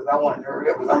 7 because I want to hurry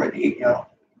up because I'm ready to eat, y'all.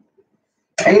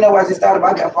 And you know what I just thought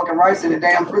about? I got fucking rice in the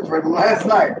damn refrigerator from last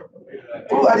night.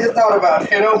 Ooh, I just thought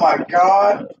about it. Oh my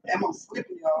God. Am I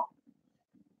sleeping, y'all?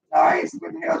 No, I ain't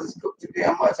sleeping. I just cooked too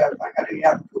damn much. I think I didn't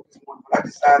have to cook this morning, but I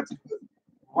decided to cook.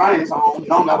 Ronnie's home.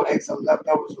 Normally I would eat some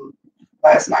leftovers from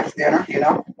last night's dinner, you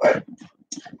know. But,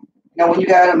 you know, when you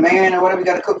got a man or whatever, you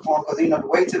got to cook for him because, you know, the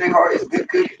way to their heart is good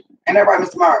cooking. Ain't that right,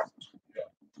 Mr. Myers?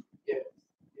 Yeah.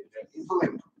 You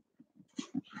believe me.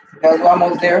 Guys, we're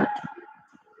almost there.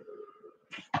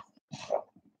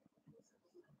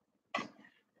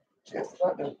 Just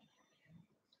about done.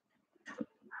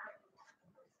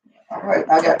 All right,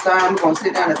 I got time. We're going to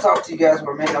sit down and talk to you guys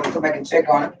for a minute. I'm going to come back and check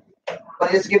on it.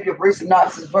 But just to give you a brief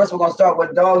synopsis, first we're going to start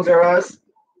with Dogs Are Us.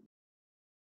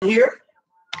 Here.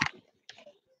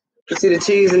 You see the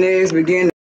cheese and eggs begin.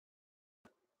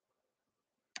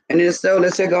 And then so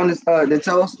let's check on this the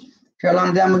toast.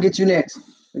 Carolina Dime will get you next.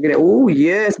 Look at that. Oh,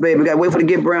 yes, baby. We got to wait for it to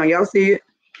get brown. Y'all see it?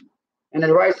 And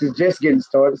the rice is just getting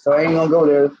started, so I ain't going to go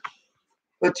there.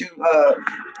 Put you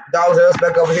Dogs Are Us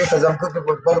back over here because I'm cooking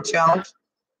with both channels.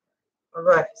 All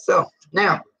right, so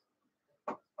now,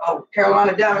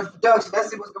 Carolina Diamonds Production. Let's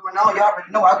see what's going on. Y'all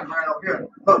already know I can burn over here.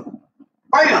 Look,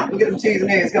 bam! Look at them cheese and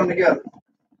eggs coming together.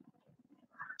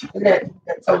 Look at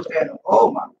that toast there.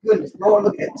 Oh my goodness, Lord,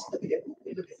 look at that. Look at that.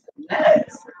 Look at that.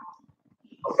 Nice.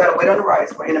 We gotta wait on the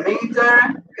rice. But in the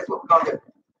meantime, guess what we're gonna do?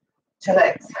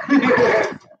 Chillax.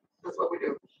 That's what we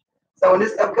do. So when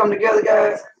this stuff come together,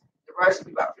 guys, the rice should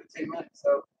be about 15 minutes.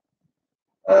 So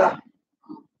I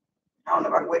don't know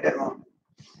if I can wait that long.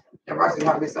 The rice is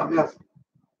gonna be something else.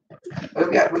 But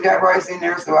we got rice in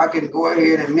there, so I can go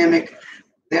ahead and mimic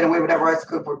that way with that rice to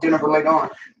cook for dinner for later on.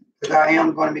 Because I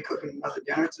am going to be cooking another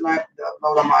dinner tonight to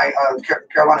upload on my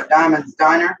Carolina Diamonds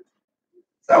Diner.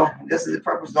 So this is the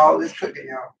purpose of all this cooking,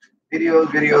 y'all.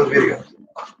 Videos.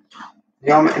 You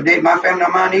know, my family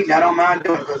don't mind eating. I don't mind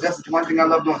doing it because that's the one thing I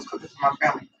love doing is cooking for my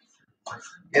family.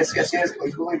 Yes,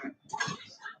 please believe it.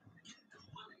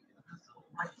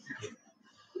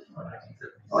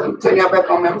 Let me turn y'all back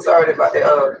on me. I'm sorry about the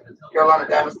Carolina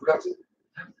Diamonds Production.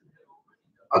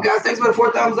 Oh, guys, thanks for the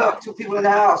 4 thumbs up. 2 people in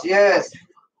the house. Yes.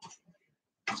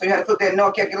 So you got to cook that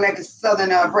North Carolina Southern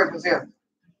breakfast here.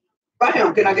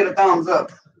 Bam! Can I get a thumbs up?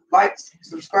 Like,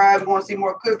 subscribe. If you want to see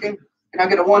more cooking? Can I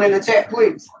get a 1 in the chat,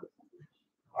 please?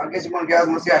 I guess you guys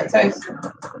want to see how it tastes.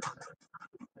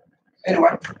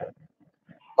 Anyway.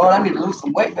 Lord, I need to lose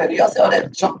some weight, baby. Y'all see all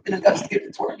that junk in it? Got to skip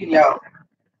the twerking, y'all.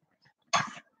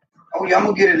 Oh, yeah, I'm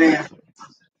going to get it in.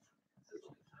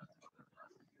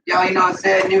 Y'all, you know, it's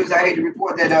sad news. I hate to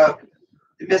report that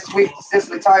Miss Sweet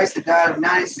Cicely Tyson died at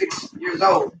 96 years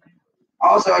old.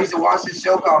 Also, I used to watch this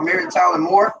show called Mary Tyler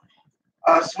Moore.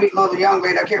 Sweet little young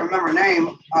lady, I can't remember her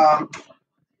name.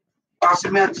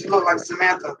 She looked like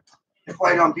Samantha. They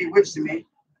played on Bewitched to me.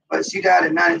 But she died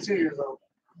at 92 years old.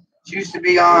 She used to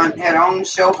be had her own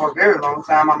show for a very long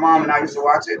time. My mom and I used to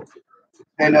watch it.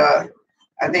 And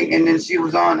and then she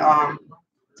was on,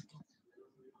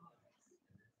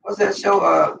 what's that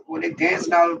show where they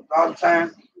dancing all the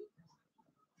time?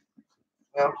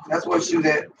 Well, that's what she was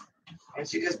at. And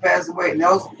she just passed away. And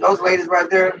those ladies right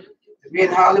there, to be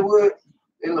in Hollywood,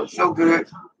 they look so good.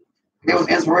 They was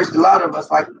inspiration to a lot of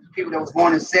us, like people that was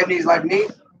born in the 70s like me.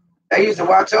 They used to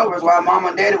watch over us while mom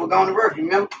and daddy were going to work, you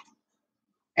remember?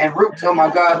 And Roots, oh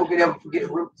my God, who could ever forget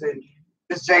Roots and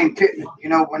Miss Jane Pittman? You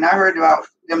know, when I heard about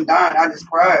them dying, I just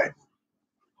cried.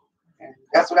 And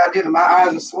that's what I did. My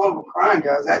eyes were swollen with crying,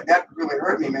 guys. That really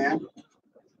hurt me, man.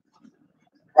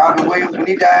 Robin Williams, when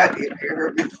he died, it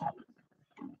hurt me.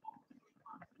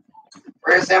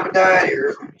 Fred Sanford died, it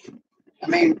hurt me. I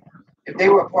mean, if they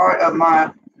were a part of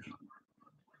my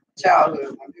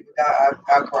childhood. When people die,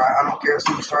 I cry. I don't care if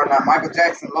superstar or not. Michael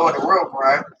Jackson, Lord of the World,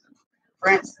 cried.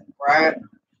 Prince cried.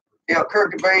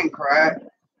 Kurt Cobain cried.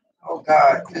 Oh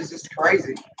God, it's just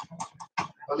crazy.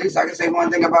 At least I can say one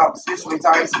thing about Cicely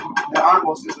Tyson, the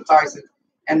Honorable Cicely Tyson,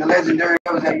 and the legendary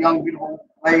that young beautiful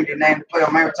lady named Player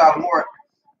Mary Tyler Moore.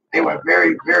 They were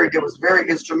very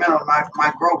instrumental in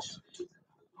my growth.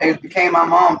 They became my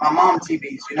mom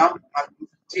TVs, you know. My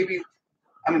TV,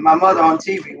 my mother on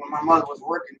TV when my mother was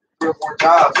working 3 or 4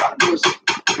 jobs on news to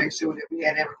make sure that we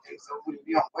had everything so we wouldn't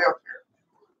be on welfare.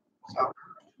 So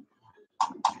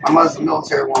my mother's a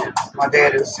military woman. My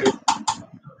dad is too.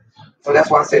 So that's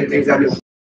why I say the things I do. It's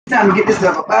time to get this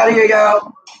stuff up out of here,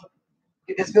 y'all.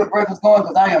 Get this good breakfast going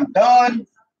because I am done.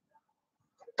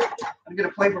 I'm gonna get a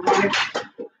plate for running.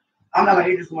 I'm not gonna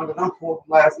eat this one because I'm full from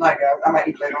last night, guys. I might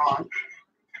eat later on.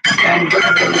 And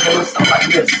breakfast is gonna look something like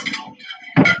this.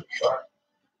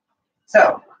 So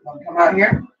I'm gonna come out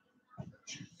here.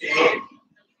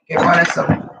 Get running some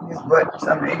his butt,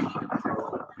 something.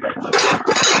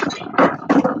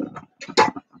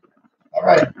 All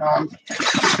right.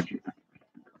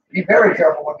 Be very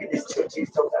careful when you get these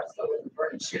cheese toast out so it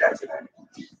burn the shit out of that.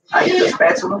 I use a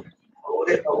spatula. Hold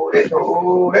it. Oh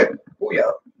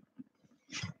yeah.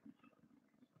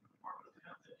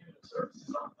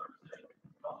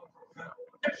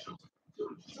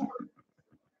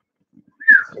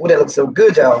 Oh, that looks so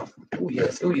good, y'all. Oh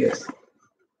yes.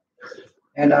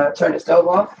 And turn the stove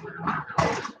off.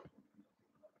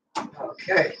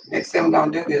 Okay. Next thing we're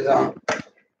gonna do is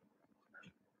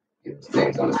get these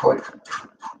things on this plate.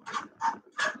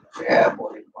 Yeah,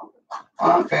 boy.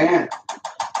 Okay.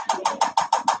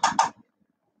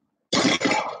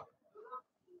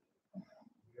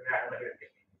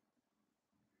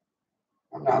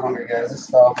 I'm not hungry, guys. This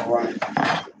is all for running.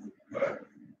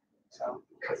 So,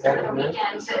 The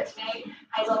weekend today,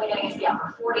 highs will be getting into the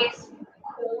upper 40s.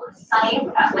 Cool, sunny,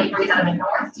 with that late breeze out of the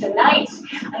north. Tonight,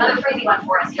 another freezing one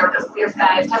for us here with those clear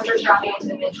skies. Temperatures dropping into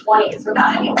the mid-20s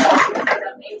without any frost. So have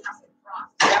to be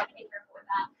careful with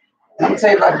that. I'm gonna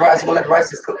tell you about the rice. We'll let the rice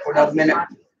just cook for another minute.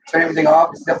 Turn everything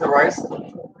off except the rice.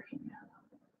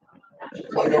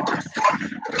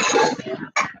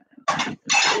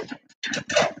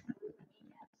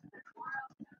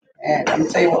 And I'm gonna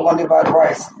tell you what I'm gonna do about the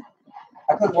rice.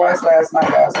 I cooked rice last night,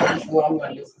 guys. So this is what I'm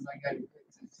gonna do since I got it.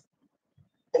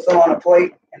 Put some on a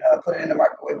plate and put it in the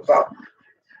microwave about.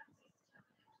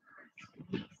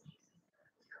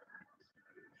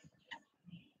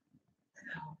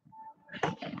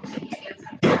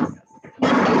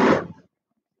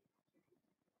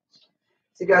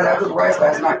 See, guys, I cooked rice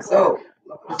last night, so I'm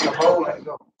gonna put this in a bowl and let it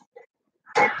go.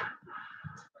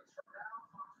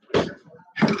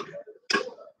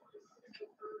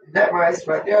 That rice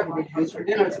right there can be used for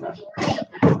dinner tonight.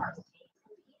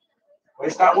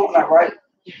 Waste not, want not, right?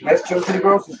 Let's go to the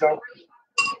grocery store.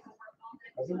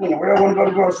 We don't want to go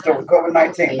to the grocery store with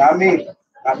COVID-19. Not me.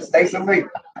 Not the States of me.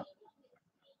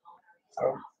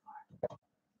 So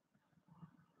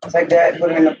take that,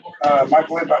 put it in the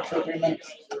microwave about 2 or 3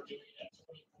 minutes.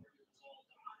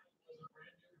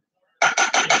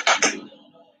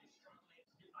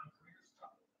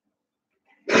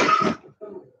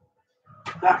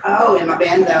 Oh, in my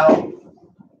bando.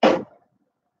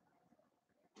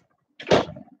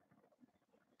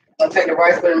 I'll take the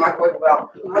rice, put it in the microwave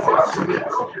about 2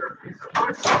 minutes.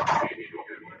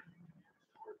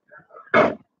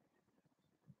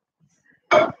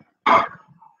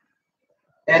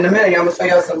 In a minute, I'm gonna show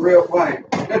y'all some real funny.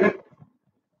 I'm gonna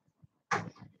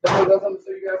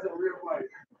show you guys some real funny.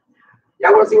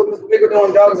 Y'all wanna see what Mr. Bigger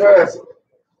doing, dogs or us?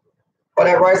 Oh,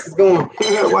 that rice is going.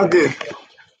 Watch this.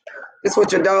 This is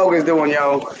what your dog is doing,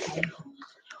 y'all.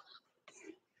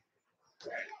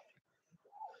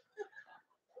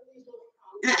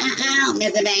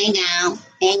 Mr. Bango.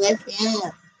 Hey, what's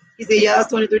up? He said, y'all, it's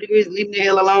 23 degrees, leave the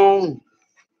hell alone.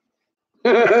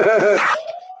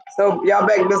 So, y'all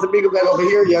back, Mr. Bigger back over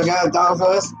here. Y'all got dogs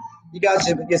or us. You got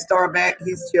your star back.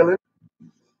 He's chilling.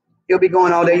 He'll be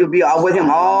going all day. You'll be out with him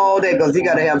all day because he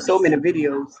got to have so many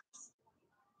videos.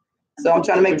 So, I'm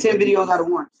trying to make 10 videos out of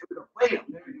one.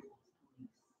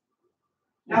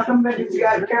 Now, come back to you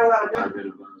guys, Carolina.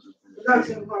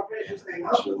 Production for this thing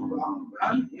up.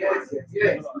 Yes.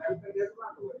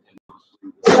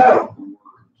 So,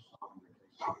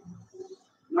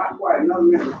 not quite, no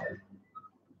minute.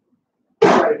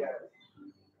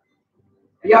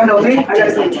 Y'all know me? I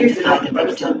got some kids in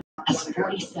the As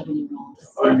 47-year-old.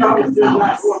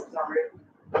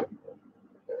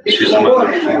 She's a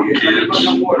mother of 4 kids,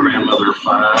 grandmother of 5.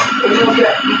 No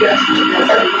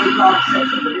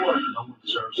one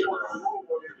deserves her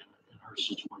in her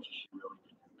situation. She really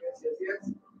did. Yes.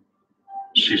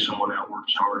 see someone out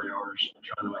works hard hours,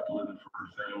 trying to make a living for her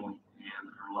family, and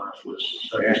her life was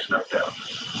snuffed out.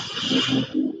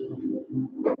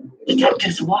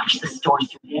 Detectives watched the store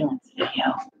surveillance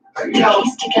video to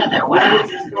piece together what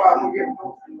happened.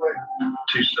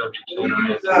 Two subjects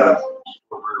entered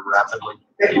very rapidly.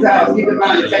 There's a long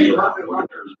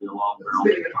barrel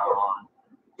firearm.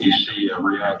 You see a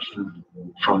reaction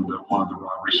from one of the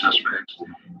robbery suspects,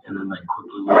 and then they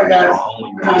quickly leave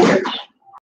only moments.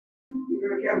 You're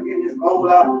gonna keep getting this bowl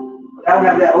up. I don't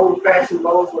have that old fashioned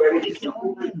bowls where it is.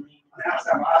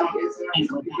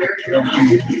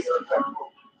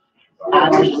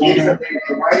 Hours later, the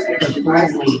full weight of what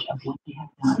they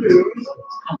have done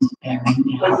comes bearing down.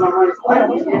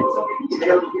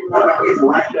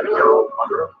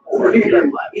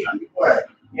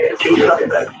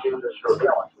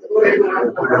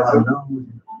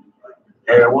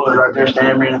 There it was right there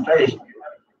staring me in the face.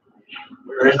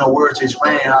 There's no words to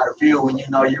explain how to feel when you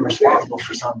know you're responsible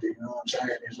for something. You know what I'm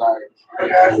saying? It's like.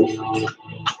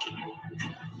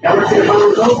 Now let's see the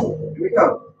phone go. Here we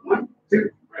go. 1, 2,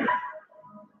 3.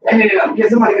 And get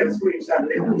somebody get a screenshot of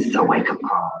it. It's a wake up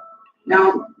call.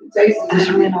 Now, Jason. There's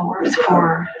really no words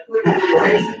for that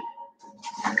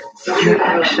feeling. Your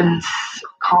actions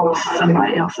cost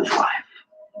somebody else's life,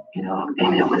 you know,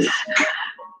 and it was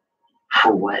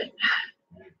for what?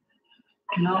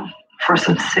 You know, for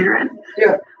some cigarettes?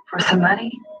 Yeah. For some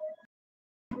money?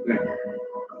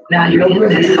 Now you're getting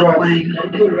this, so what are you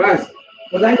going to do?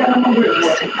 Well, I got no more.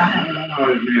 Just take that.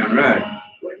 Oh, yeah, right.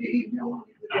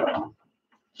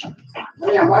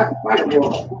 Yeah, my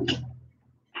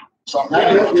Something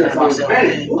yeah.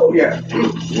 Yeah,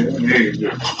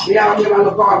 Yeah, I'm gonna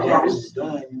look off. Yeah, this is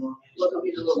done, you know. Look at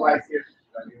these little whites here.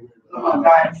 I'm on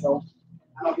diet, so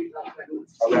I don't think that's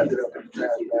I wrapped it up in the a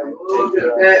little bit of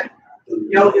that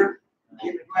yogurt.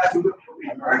 Get the glass of milk for me.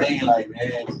 They like,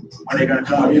 man, when they gonna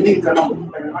come? You need to know.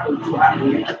 But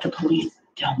the police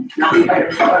don't. Now, you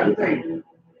better tell everything.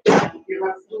 Give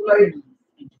us too late.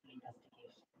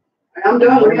 I'm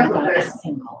done with him for that.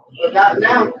 But not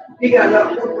now. He got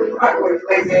enough food with right with his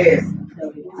lazy ass.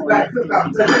 He's back to cook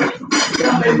up today. You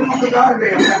know, they don't cook all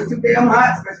day. I'm too damn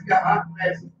hot, especially got hot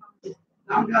flashes.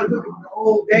 I'm done cooking for the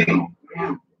whole day.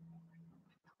 Man.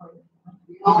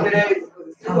 On the days because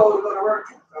it's too cold to go to work.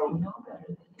 So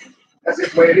that's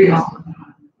just the way it is.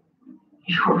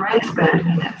 You were raised better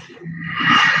than this.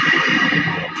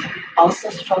 Also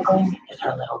struggling is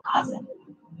her little cousin.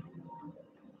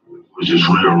 It was just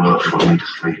real rough for me to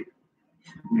sleep.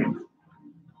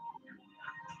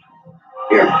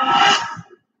 Here.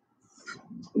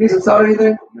 Need some salt or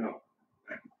anything? no.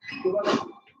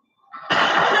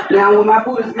 Now, when my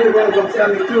food is good, they're gonna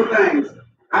tell me 2 things.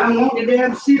 I don't want the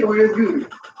damn shit or it's good.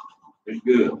 It's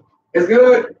good. It's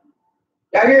good.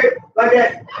 Y'all hear it? Like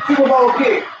that Super Bowl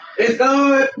kick. It's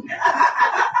good.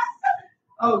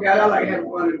 Oh God, I like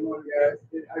having fun in the morning, guys.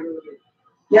 I really do.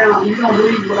 Now, you don't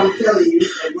believe what I'm telling you.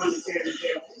 That one is there to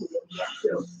tell you.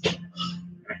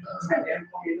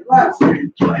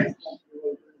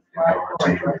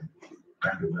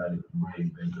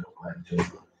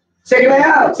 Check him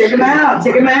out. Check him out.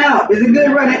 Check him out. Is it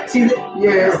good running?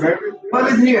 Yes.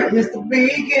 What is here? Mr.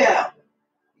 Big L.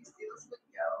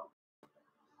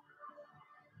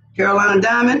 Carolina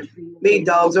Diamond. Big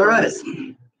dogs are us.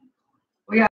 We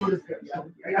got to do this.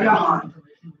 Y'all on.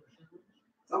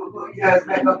 So I'm going to put you guys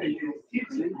back up in here.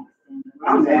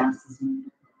 I'm there.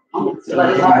 Now,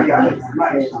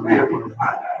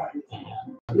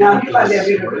 if you like that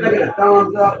video, look at the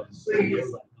thumbs up, please.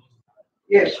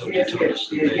 Yes.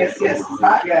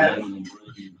 Hot guys.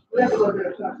 Let's look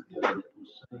at the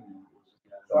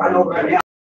so I know right now.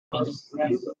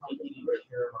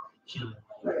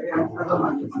 Yeah, I'm going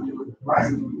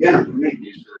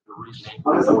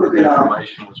to look at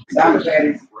sound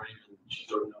effects.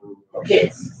 Okay,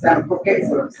 sound effects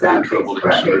or sound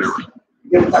effects.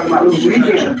 We're talking about little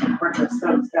weekend, some kind of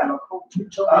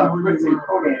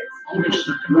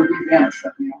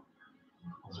stuff, you know.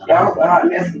 Yeah, I hope I'm not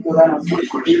messing because I don't switch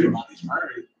computers.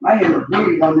 My hand is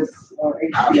really on this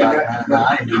HP. I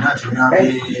ain't do nothing. You know what I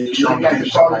mean? You show me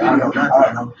this. I don't know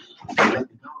nothing.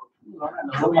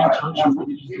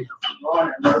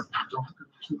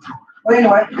 Well,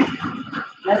 anyway,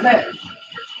 that's that.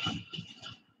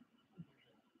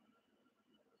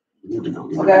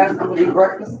 Okay, I'm gonna eat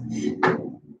breakfast.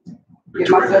 Get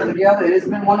myself together. It's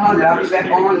been 100. I'll be back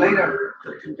on later.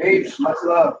 Peace. Much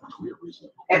love.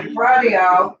 And Friday,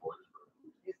 y'all.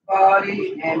 It's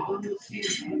body and Lucy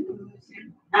and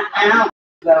Lucy.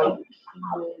 So,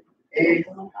 hey.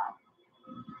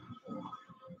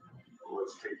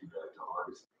 Let's take you back to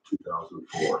August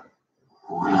 2004.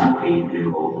 In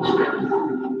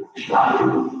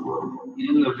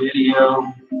the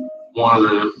video, one of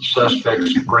the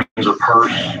suspects brings a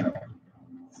purse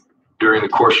during the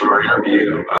course of our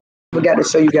interview. We got to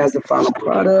show you guys the final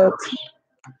product.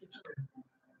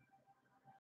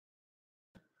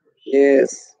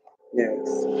 Yes,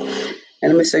 yes.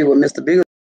 And let me show you what Mr. Beagle.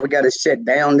 We got to shut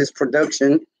down this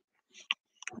production.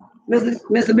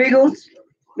 Mr. Beagle,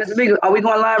 are we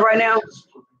going live right now?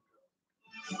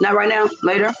 Not right now.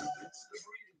 Later.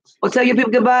 Well, tell your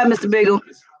people goodbye, Mr. Beagle.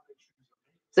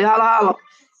 Say holla holla.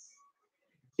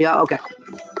 Yeah. Okay.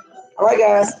 All right,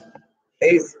 guys.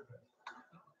 Peace.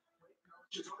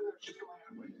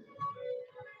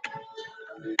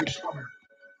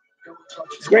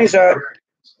 Screenshot.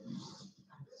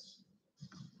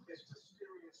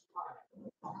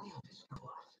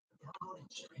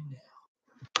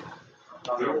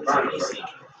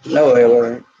 No, it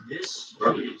wasn't.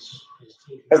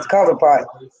 That's the cover part.